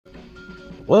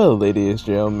Well, ladies and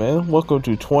gentlemen, welcome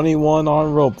to 21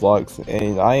 on Roblox,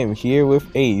 and I am here with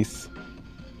Ace.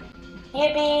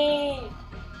 Yippee!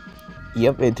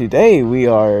 Yep, and today we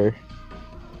are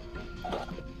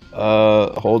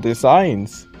holding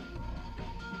signs.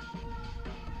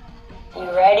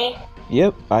 You ready?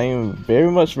 Yep, I am very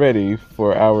much ready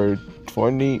for our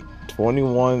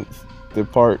 2021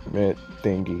 department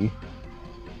thingy.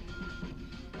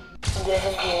 This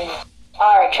is good.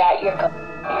 Alright, chat, you're good.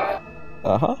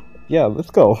 Yeah,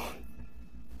 let's go.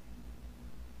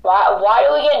 Why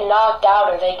do we get knocked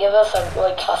out or they give us a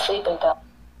sleeping pill?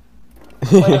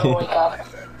 We never wake up.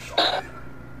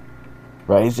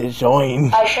 Rise and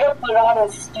join. I should have put on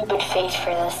a stupid face for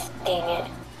this. Dang it.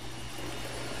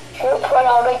 Should have put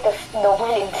on like the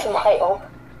winning smile.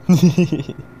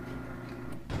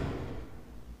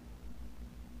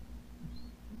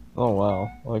 Oh wow,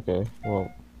 okay, well.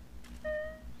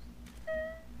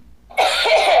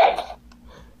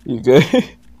 You good?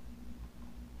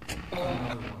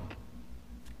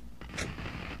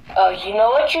 Oh, you know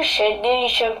what you should do? You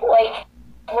should like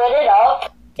split it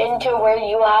up into where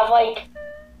you have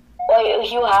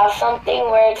you have something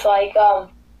where it's like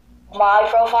my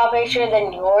profile picture,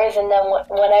 then yours, and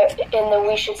then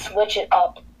we should switch it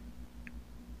up.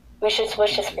 We should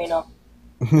switch the screen up.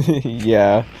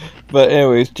 Yeah, but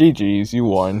anyways, GG's, you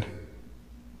won.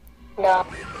 No,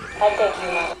 I think you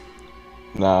won.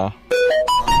 Nah.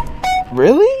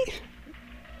 Really?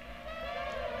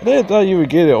 I didn't thought you would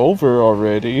get it over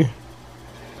already.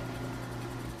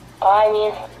 I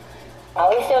mean, at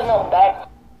least there's no bet.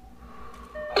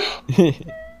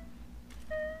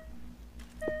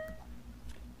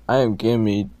 I am getting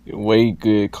me way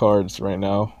good cards right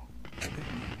now.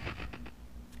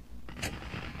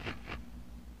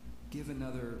 Give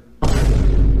another.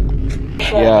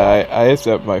 Yeah, I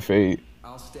accept my fate.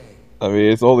 I'll stay. I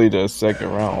mean, it's only the second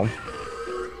round.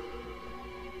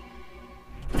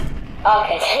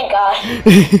 Okay, thank God.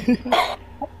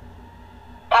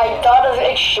 I thought of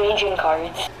exchanging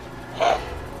cards.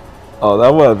 Oh,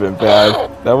 that would have been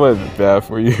bad. That would have been bad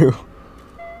for you.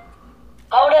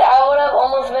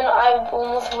 I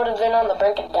almost would have been on the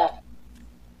brink of death.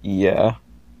 Yeah.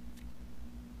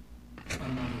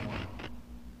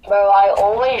 Bro, I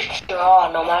always draw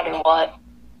no matter what.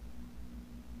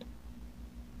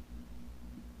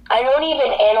 I don't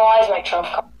even analyze my trump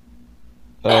card.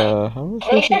 How much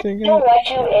They was you should thinking? still let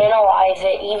you analyze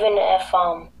it even if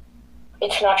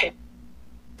it's not your.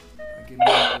 Give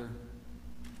another.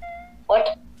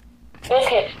 What?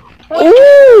 Biscuit.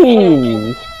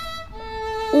 Ooh!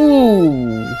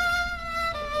 Ooh!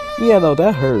 Yeah, no,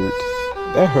 that hurt.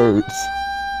 That hurts.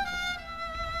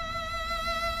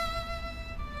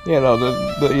 Yeah, no,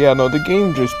 the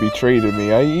game just betrayed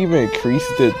me. I even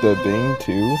increased the thing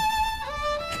too.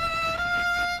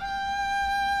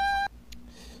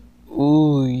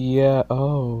 Ooh, yeah.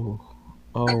 Oh,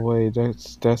 wait,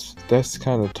 that's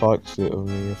kind of toxic of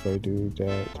me if I do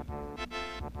that.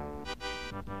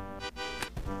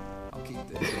 I'll keep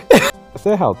this. Is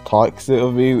that how toxic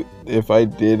of me if I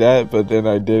did that, but then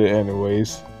I did it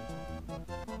anyways?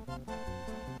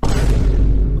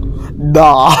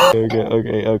 Nah.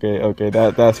 Okay.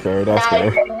 That's fair. That's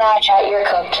fair. Nah, chat, you're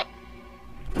cooked.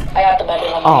 I got the better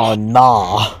one. Oh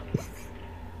nah.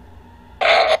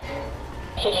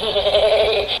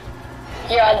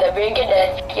 You're on the brink of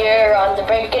death. You're on the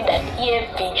brink of death.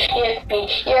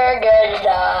 Yippee. You're gonna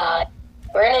die.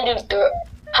 We're gonna do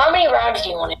how many rounds do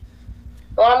you want to?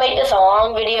 You want to make this a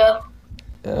long video?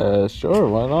 Sure.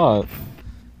 Why not?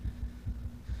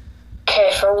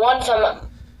 Okay, for once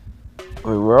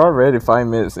We're already 5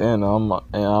 minutes in. I'm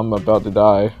about to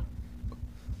die.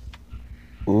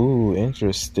 Ooh,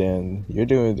 interesting. You're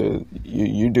doing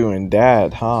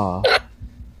that, huh?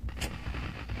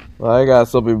 Well, I got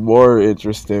something more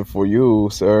interesting for you,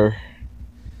 sir.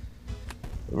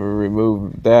 We'll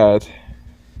remove that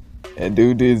and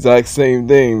do the exact same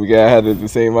thing. We gotta have the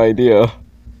same idea.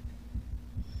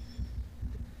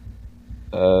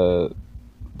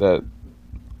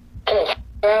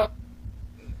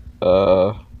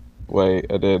 Wait,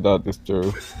 I did not this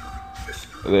through.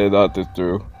 Wait,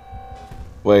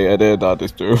 I did not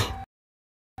this through.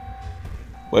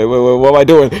 Wait, what am I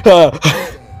doing?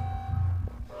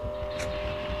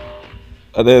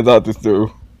 I did not this through.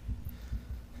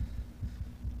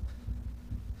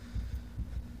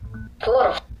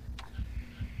 Cool.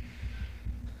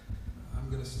 I'm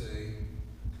gonna stay.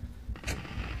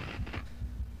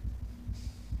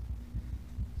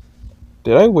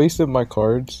 Did I wasted my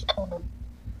cards?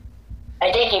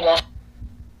 I think you messed.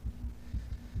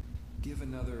 Give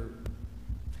another.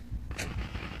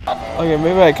 Okay,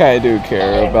 maybe I kind of do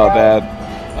care about that.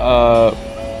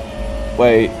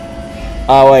 Wait.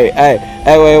 Oh wait. Hey.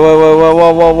 Hey. Wait. Wait. Wait. Whoa.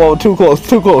 Whoa. Whoa. Whoa. Too close.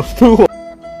 Too close. Too close.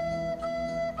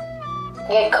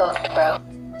 Get cooked, bro.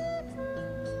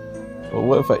 Well,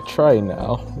 what if I try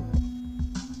now?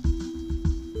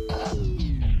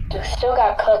 You still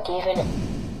got cooked even if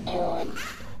you...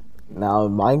 Now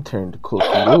my turn to cook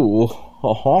you.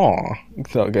 Haha.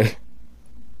 It's okay.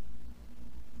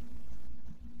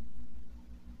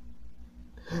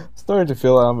 Starting to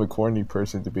feel like I'm a corny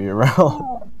person to be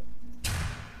around.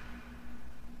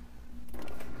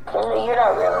 You're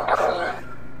not really corny.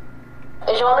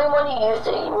 It's only when you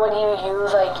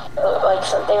use like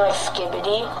something like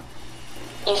skibbity,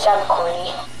 you sound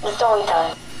corny. It's the only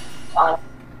time.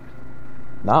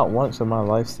 Not once in my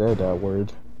life said that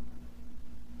word.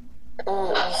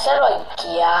 You said like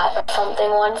yeah or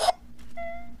something once.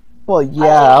 Well,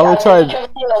 yeah, I would try.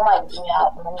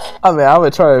 I mean, I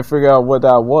would try to figure out what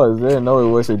that was. I didn't know it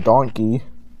was a donkey.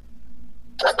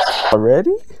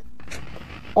 Already?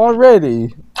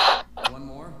 Already? One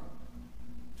more.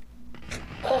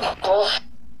 Bullshit.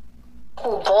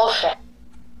 Bullshit.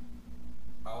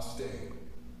 I'll stay.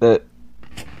 That.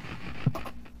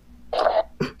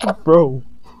 Bro.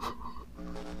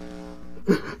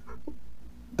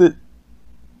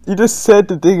 You just said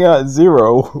the thing at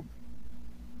 0.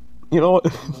 You know what?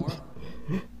 One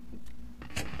more.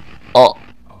 Oh.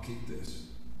 I'll keep this.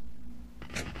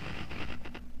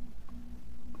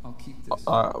 I'll keep this.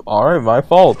 Alright, my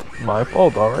fault. My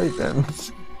fault, alright then.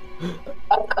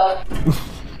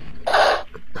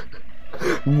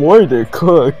 More than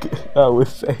cook, I would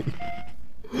say.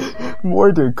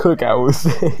 More than cook, I would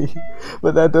say.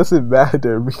 But that doesn't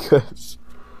matter because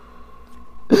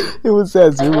it was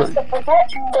at 0.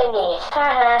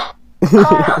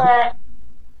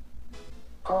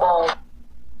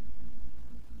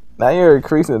 Now you're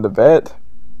increasing the bet.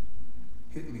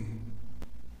 Hit me.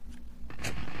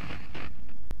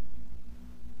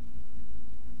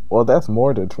 Well, that's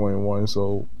more than 21,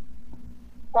 so...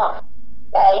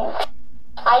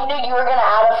 I knew you were gonna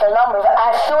add up the numbers.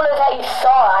 As soon as I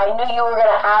saw it, I knew you were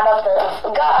gonna add up the...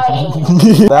 God,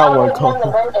 that one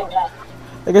coming.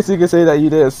 I guess you could say that you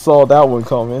didn't saw that one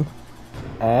coming.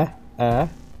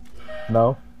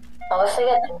 No. Unless they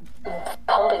get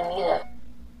pumping music.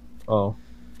 Oh.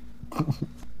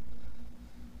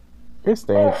 You're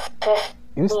staying.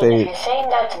 You If stay. you're saying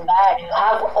that's bad, you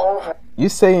have over. You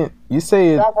saying. You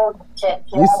have over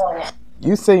 6.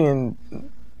 You saying.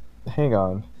 Hang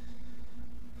on.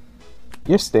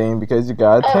 You're staying because you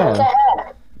got a 10.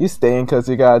 You're staying because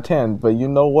you got a 10. But you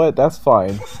know what? That's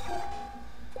fine.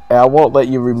 And I won't let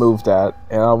you remove that.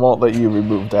 And I won't let you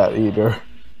remove that either.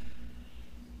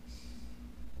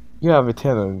 You have a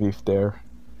 10 underneath there.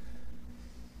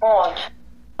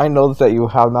 I noticed that you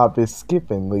have not been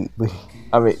skipping lately.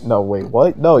 I mean, no, wait,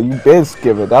 what? No, you've been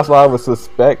skipping. That's why I would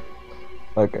suspect.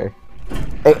 Okay.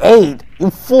 Hey, 8! You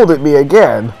fooled at me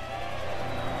again!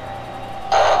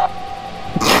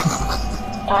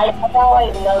 I don't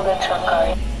like no good trump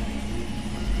card.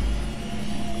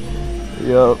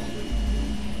 Yup.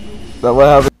 That what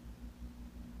happened?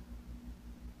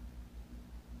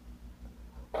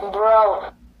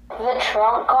 Bro, the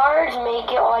trump cards make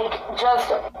it like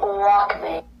just rock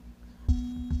me.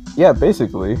 Yeah,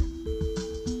 basically.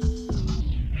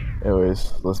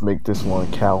 Anyways, let's make this one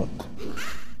count.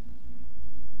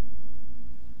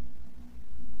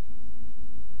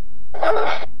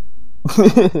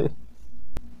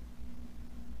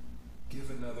 Give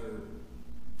another.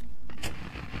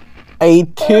 A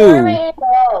 2.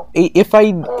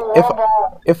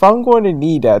 If I'm going to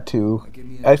need that 2,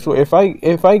 I swear if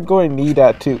I going to need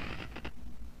that 2.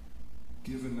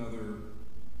 Give another.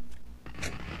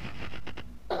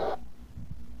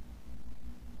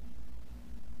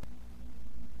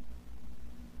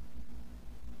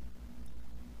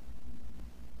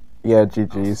 Yeah,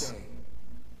 GG's.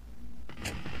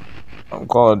 I'm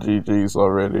calling GG's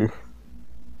already.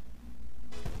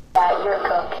 Yeah, you're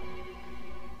cooked.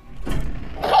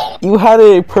 You had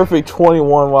a perfect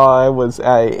 21 while I was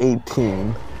at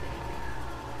 18.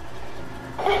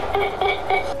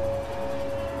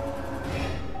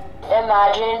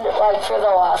 Imagine, like, for the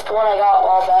last one, I got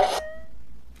all bets.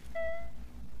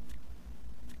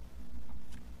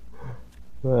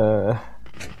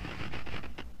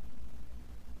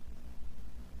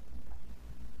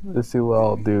 Let's see what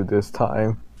I'll do this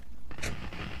time.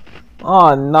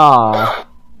 Oh, nah.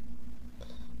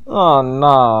 Oh,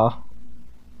 nah.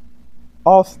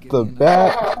 Off the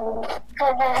bat.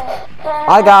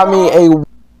 I got me a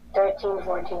 13,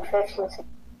 14, 15, 16.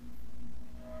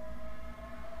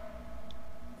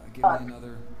 Give me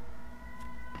another.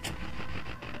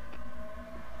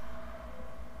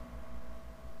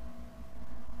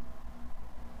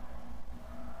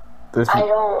 There's I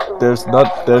don't. there's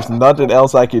nothing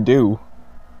else I can do.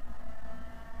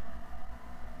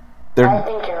 I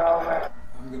think you're over.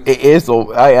 It is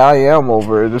over. I am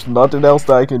over. There's nothing else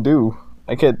that I can do.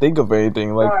 I can't think of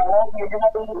anything. Like You're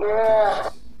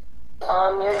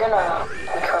gonna.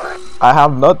 I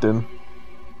have nothing.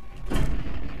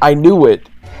 I knew it.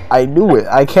 I knew it.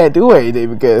 I can't do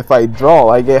anything because if I draw,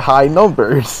 I get high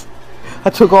numbers. I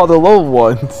took all the low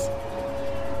ones.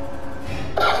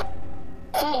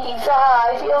 See, you saw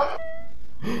how I feel?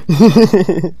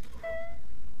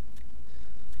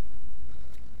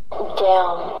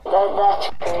 Damn, that's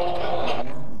crazy.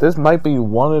 This might be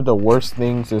one of the worst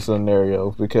things in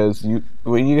scenarios because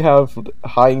when you have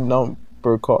high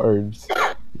number cards,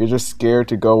 you're just scared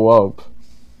to go up.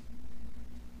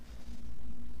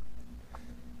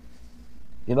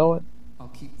 You know what? I'll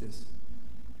keep this.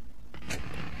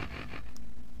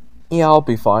 Yeah, I'll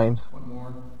be fine. One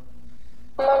more.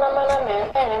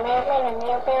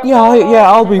 Yeah,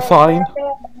 I'll be fine.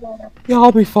 Yeah,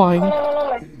 I'll be fine.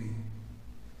 Hit me.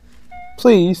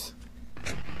 Please.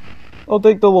 Oh,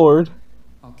 thank the Lord.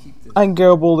 I'll keep this. I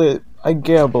gambled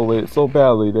it so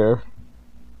badly there.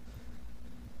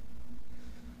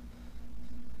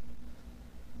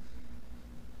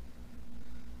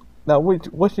 Now,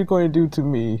 what you going to do to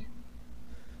me?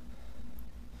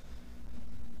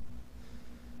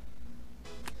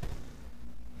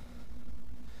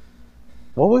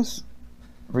 What was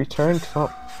return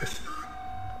Trump?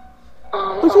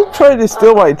 Was you trying to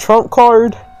steal my Trump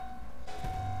card?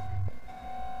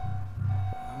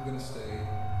 I'm gonna stay.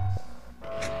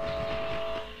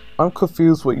 I'm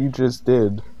confused what you just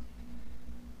did.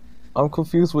 I'm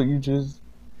confused what you just...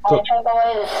 I took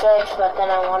away the 6, but then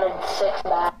I wanted 6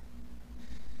 back.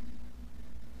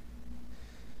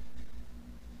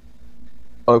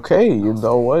 Okay, you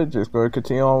know what? Just going to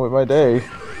continue on with my day.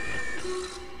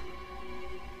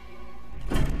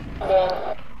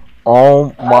 Then,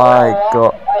 Oh my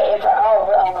god.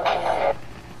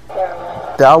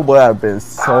 That would have been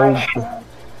so... I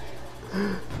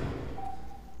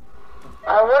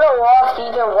would have lost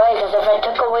either way, because if I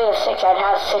took away a 6, I'd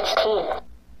have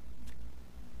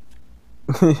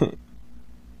 16.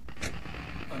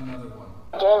 Another one.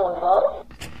 Dang, vote.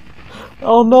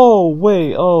 Oh no,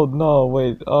 wait, oh no,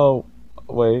 wait, oh,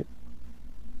 wait.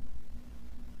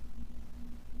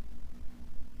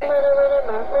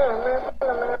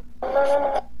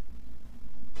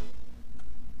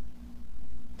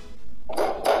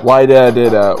 Why did I do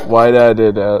that? Why did I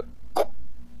do that?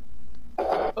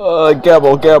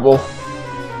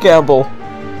 Gamble.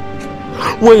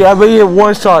 Wait, I made it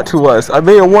one shot to us. Wait, I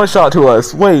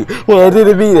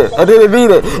didn't beat it.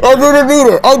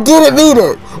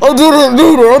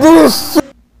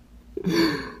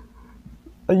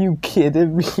 Are you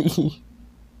kidding me?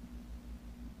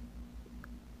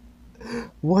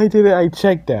 Why didn't I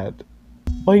check that?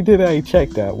 Why did I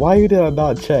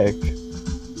not check?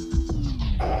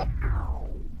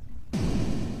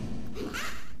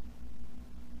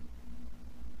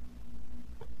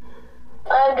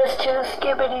 I'm just too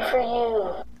skibbity for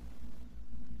you.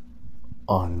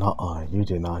 Oh, nuh-uh, you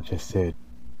did not just say.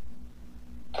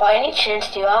 By any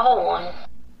chance, do you have a 1?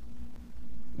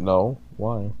 No,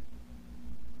 why?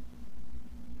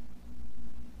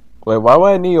 Wait, why would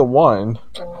I need a 1?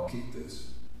 I'll keep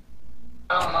this.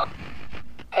 I don't know.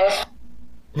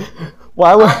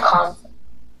 Why would...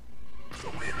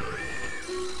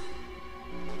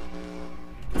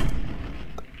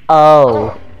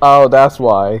 Oh, that's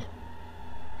why.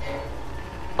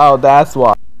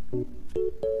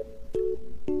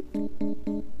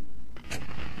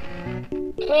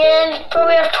 Man, you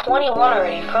probably have 21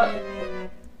 already.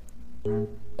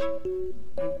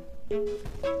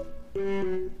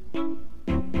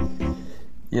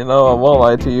 You know, I won't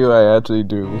lie to you, I actually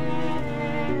do.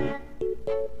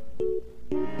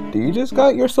 Do you just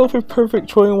got yourself a perfect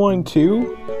 21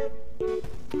 too?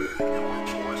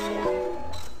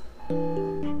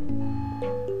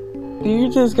 Do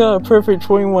you just got a perfect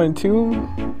 21 too?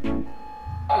 No.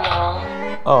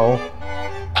 Oh.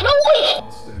 No, wait!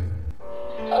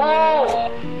 I'll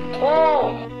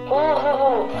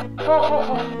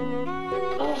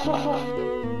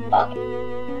stay. Fuck.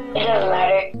 It doesn't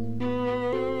matter.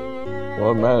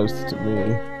 Well, it matters to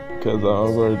me, because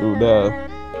I'm going to do that.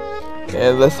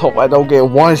 And let's hope I don't get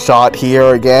one shot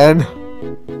here again.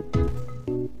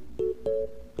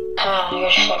 Your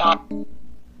shit on.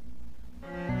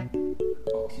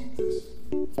 I'll keep this.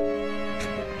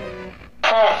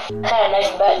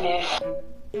 Nice bet, dude.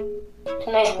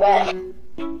 Nice bet.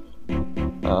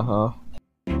 Uh-huh.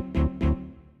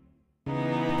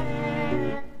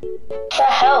 What the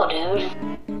hell, dude?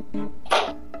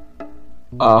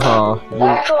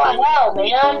 That's what hell,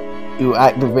 man. You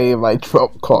activated my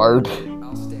trump card.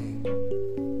 I'll stay.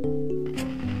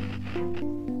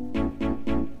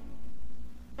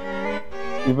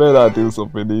 You better not do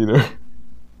something either.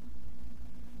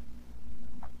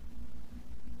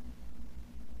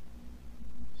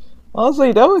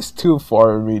 Honestly, that was too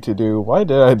far for me to do. Why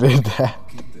did I do that? I'll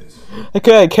keep this. I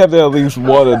could have kept at least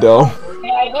one of them.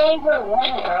 Yeah, I didn't even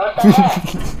win, bro. What the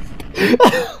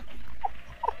heck?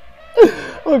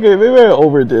 Okay, maybe I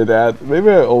overdid that.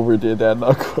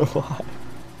 Not gonna lie.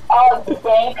 Oh, you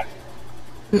think?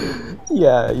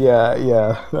 Yeah.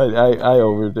 I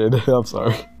overdid it. I'm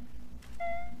sorry.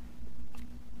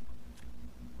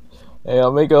 Hey,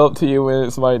 I'll make it up to you when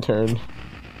it's my turn.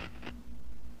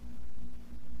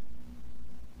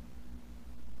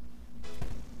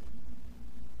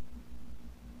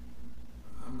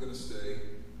 I'm gonna stay.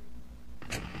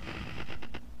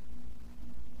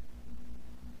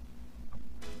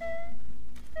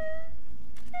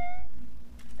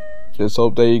 Just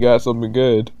hope that you got something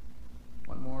good.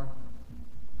 One more.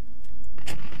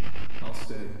 I'll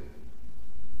stay.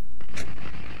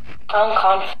 I'm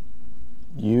confident.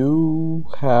 You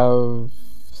have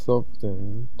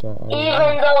something that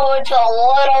Even though it's a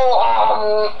little,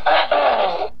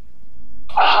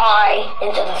 high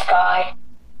into the sky.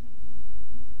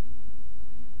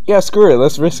 Yeah, screw it.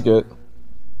 Let's risk it.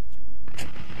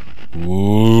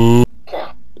 You're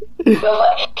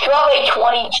probably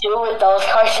 22 with those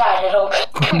cards added up.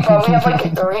 You probably have like a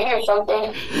 3 or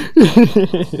something.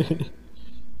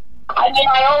 I mean,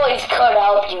 I always could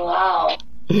help you out.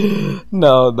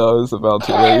 No, it's about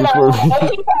too late for me. I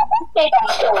think I'm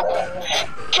still winning.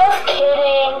 Just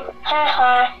kidding.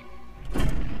 Haha.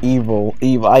 Evil.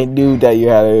 I knew that you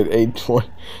had a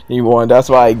 21. That's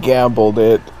why I gambled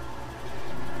it.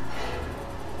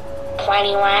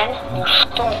 21? You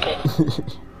stupid.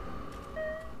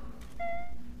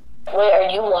 Wait, are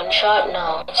you one shot?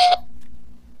 No.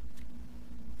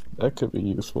 That could be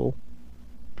useful.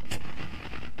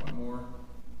 One more.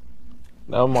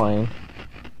 Never mind.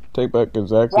 Take back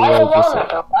exactly Why the what I just low said.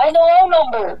 number? Why the low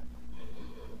number?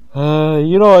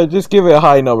 You know what? Just give it a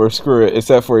high number. Screw it.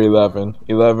 Except for 11.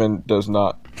 11 does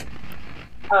not.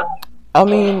 I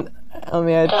mean, Add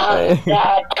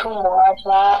 2 more to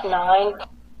that, 9.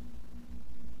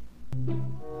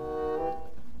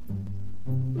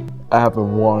 I have a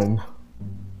 1.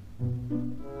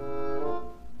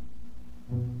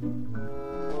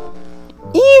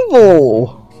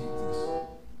 Evil!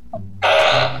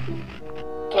 That's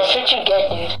what you get,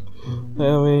 dude.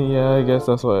 I mean, yeah, I guess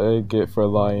that's what I get for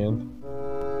lying.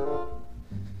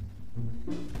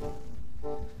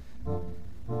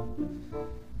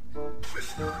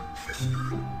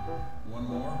 One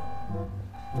more.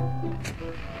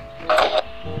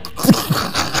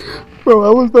 Bro, I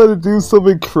was about to do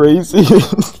something crazy.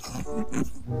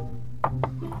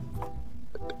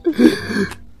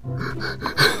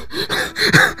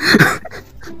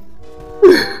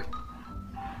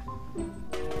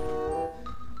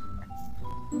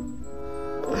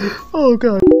 Oh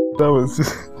god, that was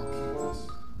just...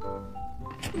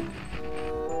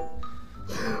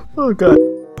 Oh god.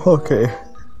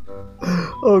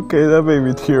 Okay, that made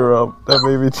me tear up.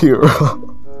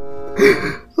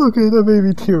 Okay, that made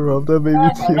me tear up. I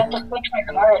just switch my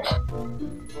cards.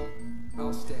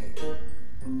 I'll stay.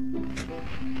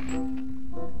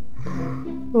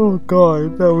 Oh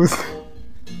god, that was...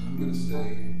 I'm gonna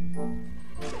stay.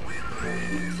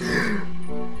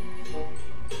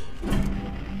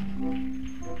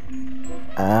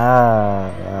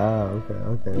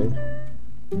 Okay.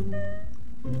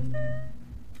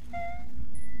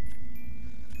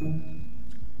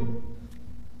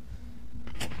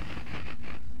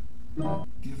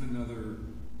 Give another.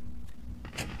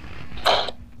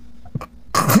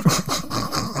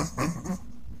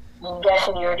 I'm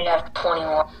guessing you already have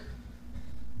 21.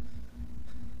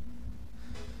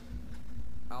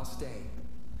 I'll stay.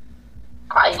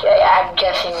 I'm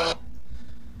guessing.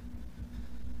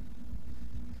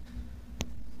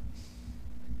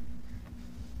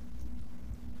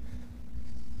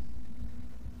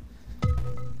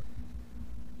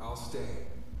 I'll stay.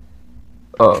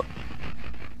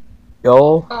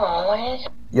 Y'all, Oh, what is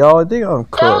it? I think I'm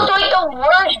That was cooked. like the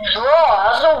worst draw. That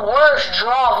was the worst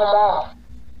draw of them all.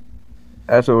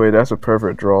 Actually, that's a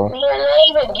perfect draw. You're not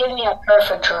even giving me a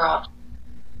perfect draw. What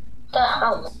the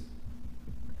hell?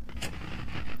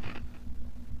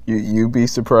 You be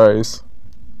surprised.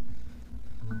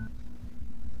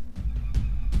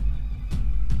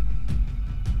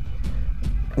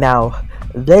 Now,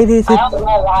 ladies I don't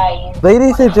know why.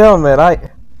 and gentlemen, I'm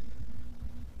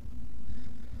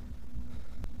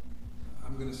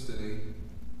gonna stay.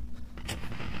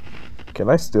 Can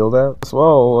I steal that as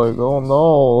well? Like, oh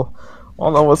no. I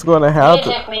don't know what's going to happen.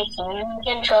 Music makes you lose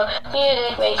control.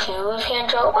 Music makes you lose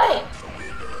control. Wait.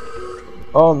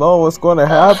 Oh no, what's going to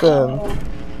happen?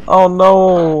 Oh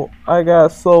no, I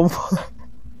got so much.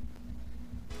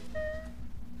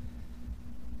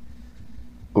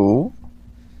 Ooh,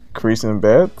 increasing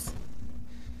bets.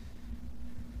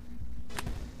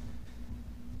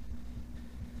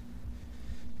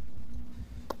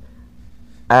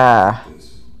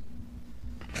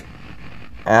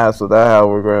 So that's how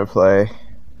we're gonna play.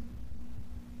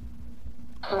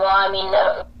 Well, I mean,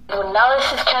 now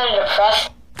this is kind of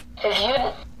depressing. If you...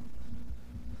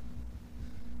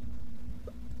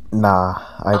 Nah,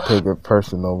 I take it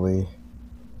personally.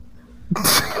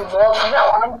 Well, from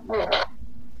now on,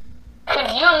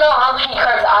 because you know how many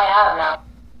cards I have now.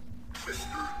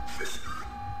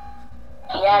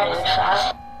 Yeah, dude,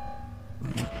 fast.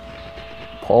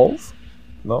 Pulse?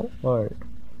 No? Alright.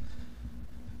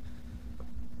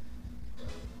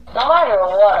 No matter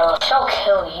what, I'll still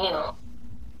kill you.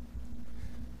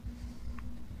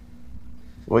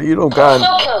 Well, you don't I'll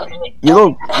got still kill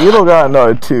you. you don't got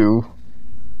another 2.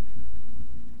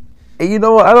 And you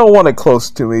know what? I don't want it close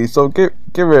to me, so get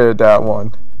rid of that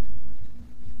one.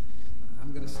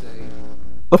 I'm gonna stay.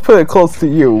 Let's put it close to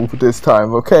you this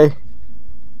time, okay?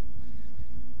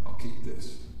 I'll keep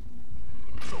this.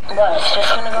 But it's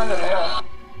just gonna go in the middle.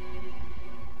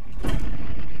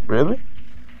 Really?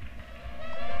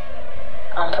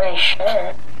 I'm pretty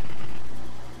sure.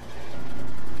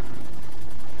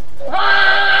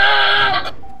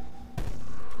 What?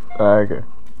 Okay.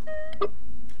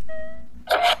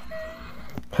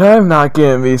 I'm not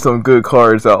getting me some good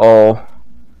cards at all.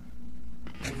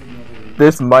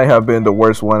 This might have been the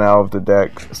worst one out of the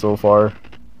deck so far.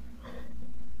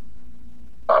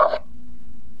 What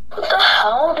the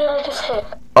hell did I just hit?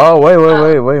 Oh,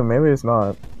 wait, maybe it's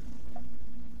not.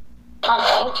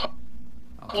 Oh, thank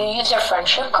you. You use your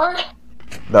friendship card?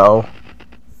 No.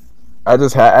 I've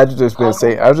just been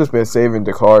saving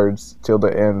the cards till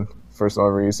the end for some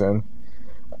reason.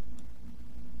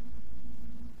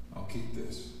 I'll keep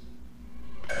this.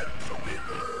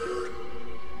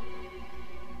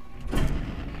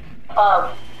 Okay.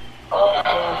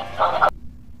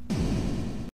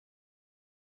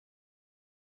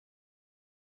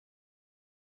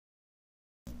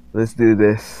 Let's do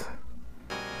this.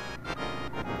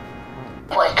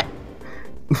 What?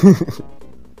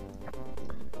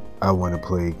 I want to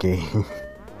play a game.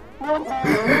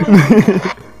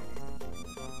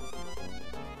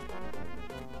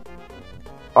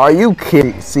 Are you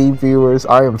kidding? See, viewers,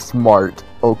 I am smart.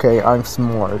 Okay, I'm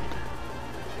smart.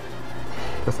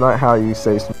 That's not how you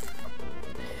say smart.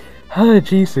 Oh,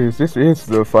 Jesus, this is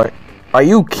the fight. Are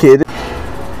you kidding?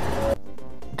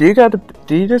 Do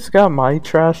you just got my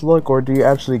trash luck, or do you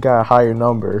actually got a higher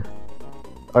number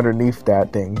underneath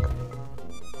that thing?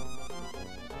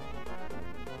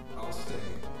 I'll stay.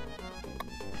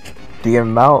 The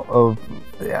amount of,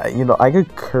 yeah, you know, I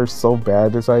could curse so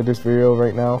bad inside this video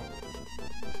right now.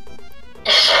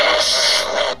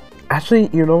 Actually,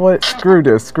 you know what? Screw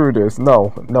this.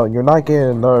 No, you're not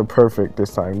getting another perfect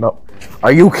this time. No.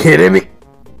 Are you kidding me?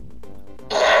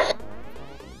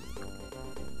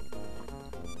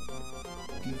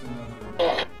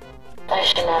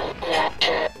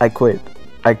 I quit.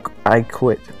 I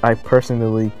quit. I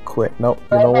personally quit. Nope.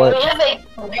 You know what? You'll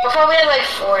probably have like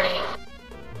 40.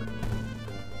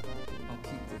 I'll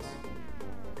keep this.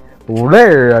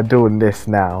 We're doing this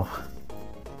now.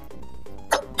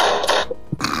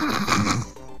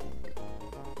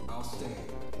 I'll stay.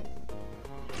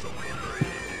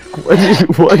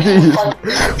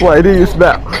 What do you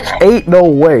smell? Ain't no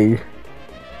way.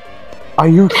 Are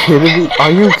you kidding me?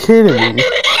 Are you kidding me?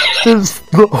 There's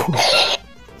no.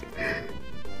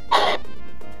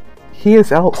 He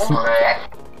is out.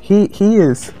 He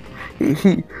is.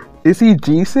 He is he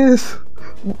Jesus?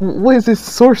 What is this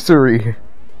sorcery?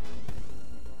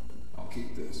 I'll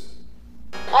keep this.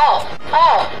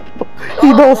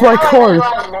 He knows my cards.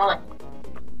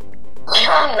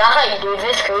 You're 9, dude.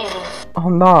 This is crazy. Oh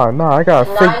nah. I gotta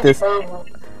fake this. Crazy.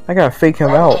 I gotta fake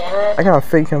him out. I gotta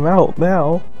fake him out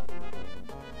now.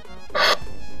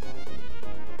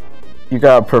 You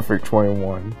got a perfect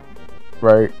 21,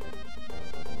 right?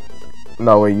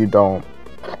 No, wait, you don't.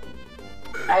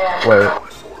 Wait.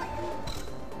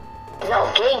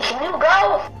 No, King, can you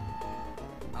go?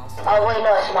 Oh, wait,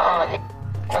 no, it's not on.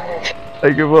 I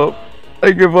give up.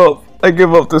 I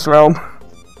give up this round.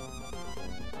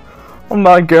 I'm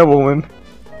not gambling.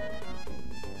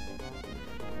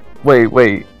 Wait,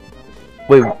 we'll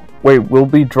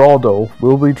be draw though.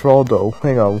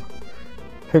 Hang on,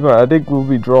 I think we'll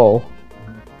be draw.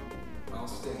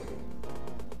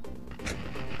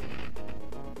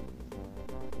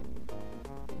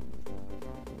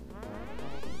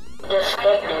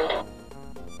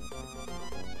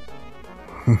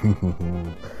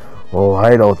 Oh,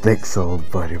 I don't think so,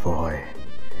 buddy boy.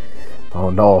 Oh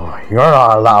no, you're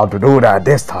not allowed to do that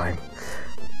this time.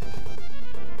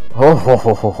 Oh ho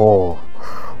ho ho ho.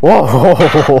 Whoa ho ho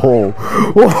ho ho.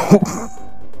 Whoa.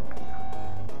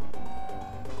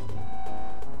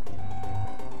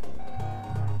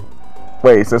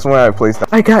 Wait, so that's when I placed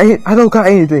that. I don't got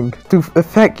anything to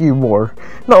affect you more.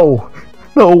 No,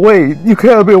 wait, you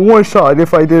could have been one shot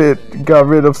if I didn't got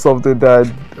rid of something that.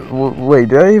 Wait,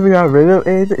 did I even got rid of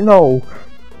anything? No,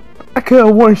 I could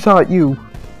have one shot you.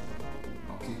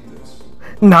 I'll keep this.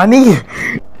 Nani?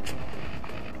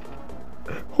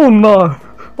 Oh no,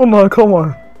 come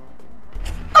on.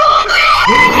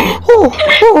 Oh.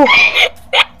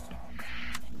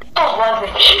 11,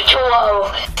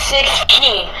 12,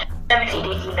 16, 17,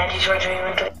 18, 19, 20,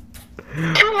 21,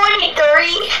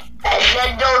 23, and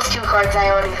then those two cards I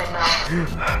don't even know.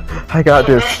 I got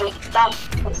this. Stop.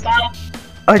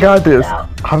 I got this.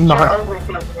 I'm not.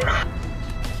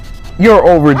 You're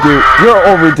overdue. You're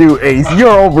overdue, Ace.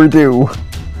 You're overdue.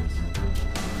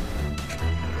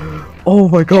 Oh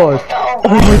my god. Oh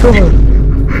my god.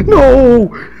 No.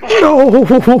 No. You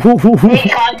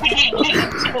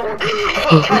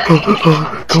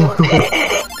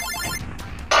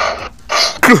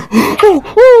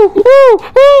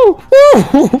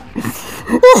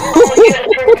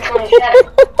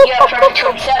have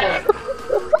 27.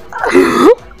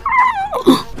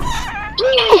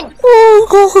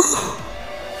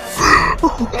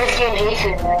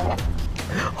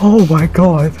 Oh my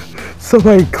god.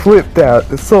 Somebody clip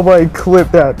that. Somebody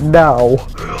clip that now.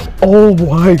 Oh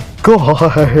my god.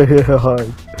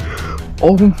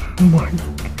 Oh my god. Oh my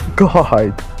god.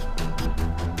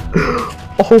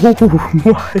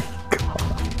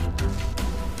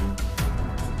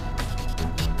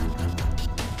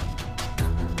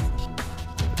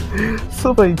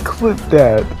 Somebody clip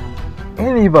that.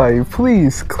 Anybody,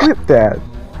 please clip that.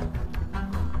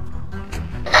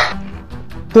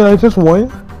 Did I just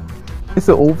win? Is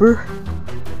it over?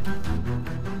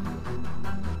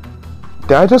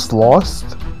 Did I just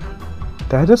lost?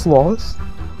 Did I just lost?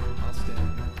 I'll stay.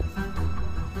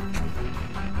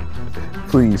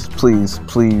 Please, please,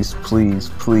 please, please,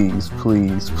 please,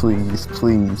 please, please,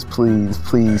 please, please,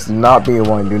 please, do not be a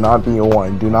one, do not be a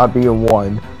one, do not be a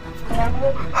one.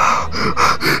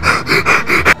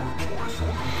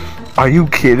 Are you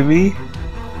kidding me?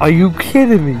 Are you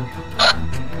kidding me?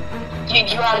 You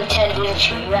had a 10, didn't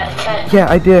you? You had a 10. Yeah,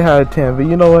 I did have a 10, but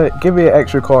you know what? Give me an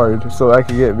extra card so I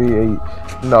can get me a...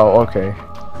 No, okay.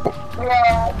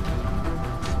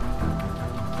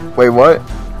 Wait, what?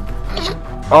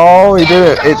 Oh, he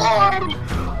did it.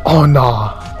 Oh,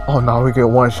 nah. Oh, nah, we get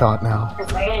one shot now.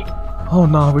 Oh,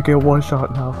 nah, we get one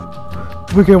shot now.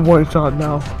 We get one shot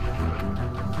now.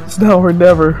 It's now or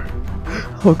never.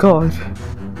 Oh, God.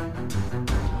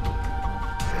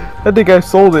 I think I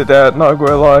sold it, Dad, not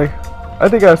gonna lie. I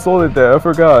think I sold it, Dad. I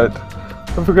forgot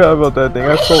about that thing.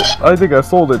 I think I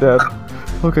sold it, Dad.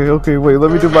 Okay, wait, let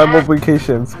me do my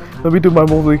multiplications.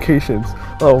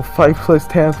 Oh, 5 plus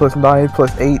 10 plus 9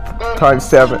 plus 8 times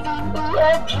 7.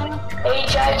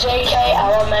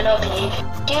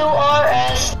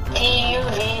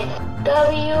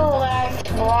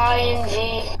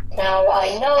 HIJKLMNOPQRSTUVWXYZ. Now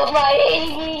I know my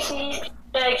ABCs.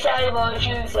 Next time won't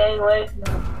you say what?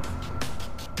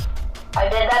 I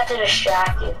did that to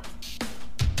distract you.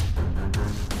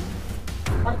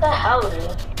 What the hell,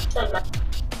 dude?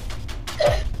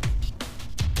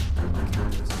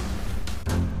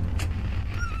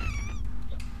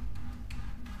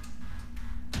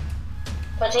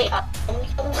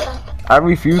 I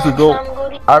refuse to go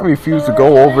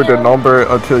over the number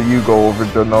until you go over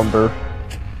the number.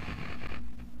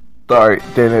 Alright,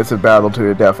 then it's a battle to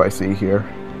the death I see here.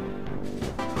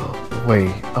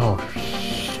 Wait, oh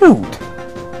shoot!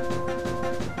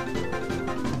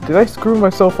 Did I screw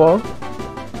myself up?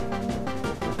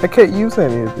 I can't use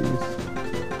any of these.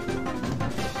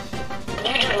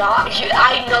 You do not,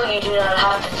 I know you do not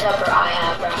have the temper I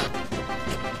have, bro.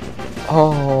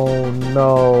 Oh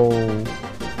no.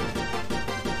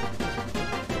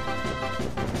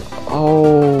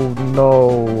 Oh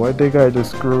no, I think I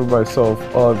just screwed myself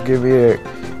up. Give me a,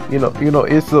 you know,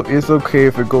 it's okay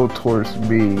if it go towards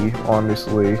me,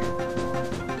 honestly. You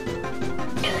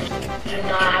do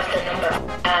not have the number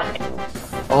I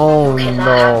have. Oh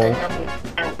no.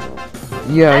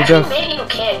 Yeah, actually, maybe you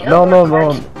can. You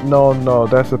no,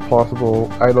 that's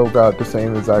impossible. I don't got the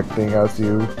same exact thing as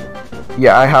you.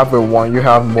 Yeah, I have a 1. You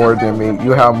have more than me.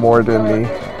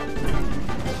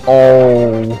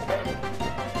 Oh.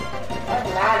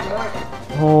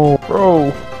 Oh, bro.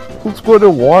 Who's gonna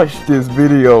watch this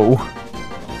video?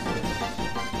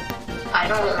 I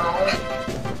don't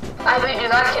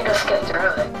guys can just skip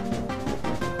through it.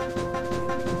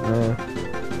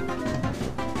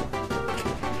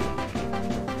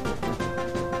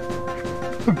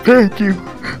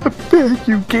 I beg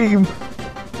you, game.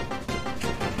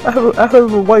 I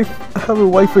have a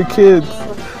wife and kids. I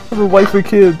have a wife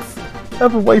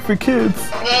and kids.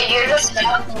 Yeah, you're just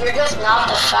not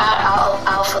the fat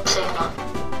alpha sigma.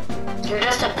 You're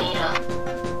just a beta.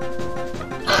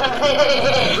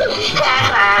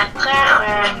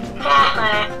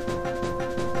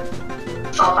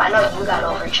 Oh, I know you got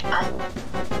overchat.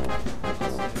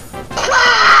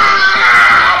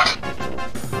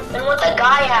 And what the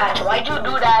guy at? Why'd you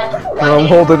do that? I'm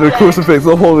holding the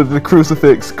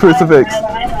crucifix. Crucifix.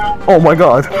 Oh my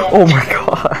god. Oh my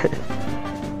god.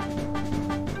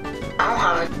 I don't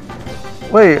have it.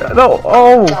 Wait, no.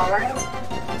 Oh.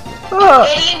 Ah.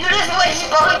 Idiot, you just like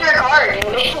spelled your card.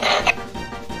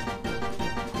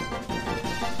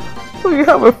 What do you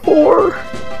have it for?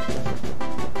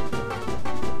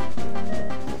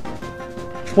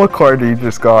 What card did you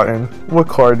just gotten?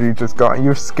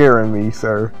 You're scaring me,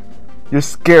 sir. You're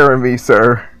scaring me,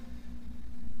 sir.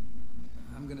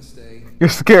 I'm gonna stay. You're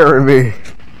scaring me.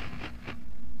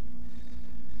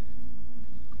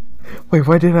 Wait,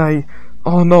 why did I?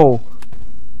 Oh no.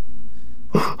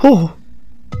 Oh.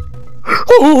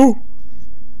 Oh.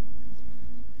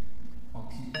 I'll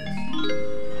keep this.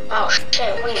 Oh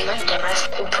shit, wait, my goodness.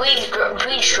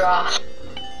 Please draw.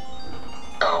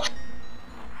 Oh.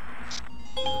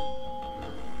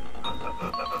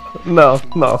 No.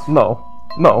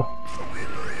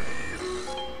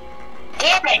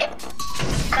 Damn it!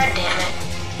 God damn it.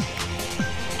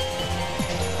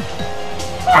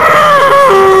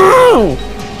 Oh!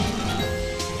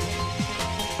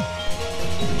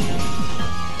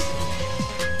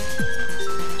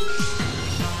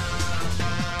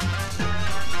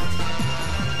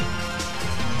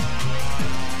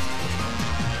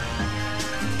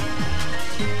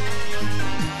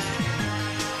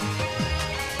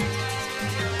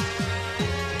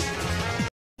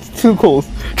 Too close.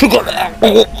 I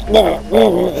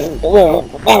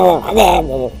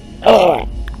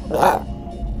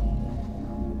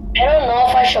don't know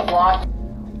if I should block.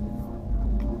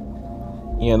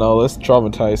 You know, let's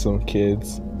traumatize some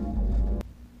kids.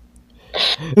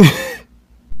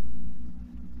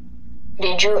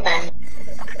 Did you end?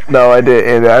 No, I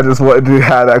didn't. I just wanted to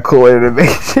have that cool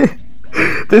animation.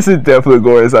 This is definitely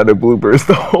going inside the bloopers,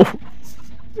 though.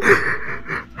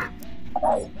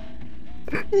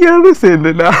 Yeah, let's end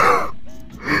it now.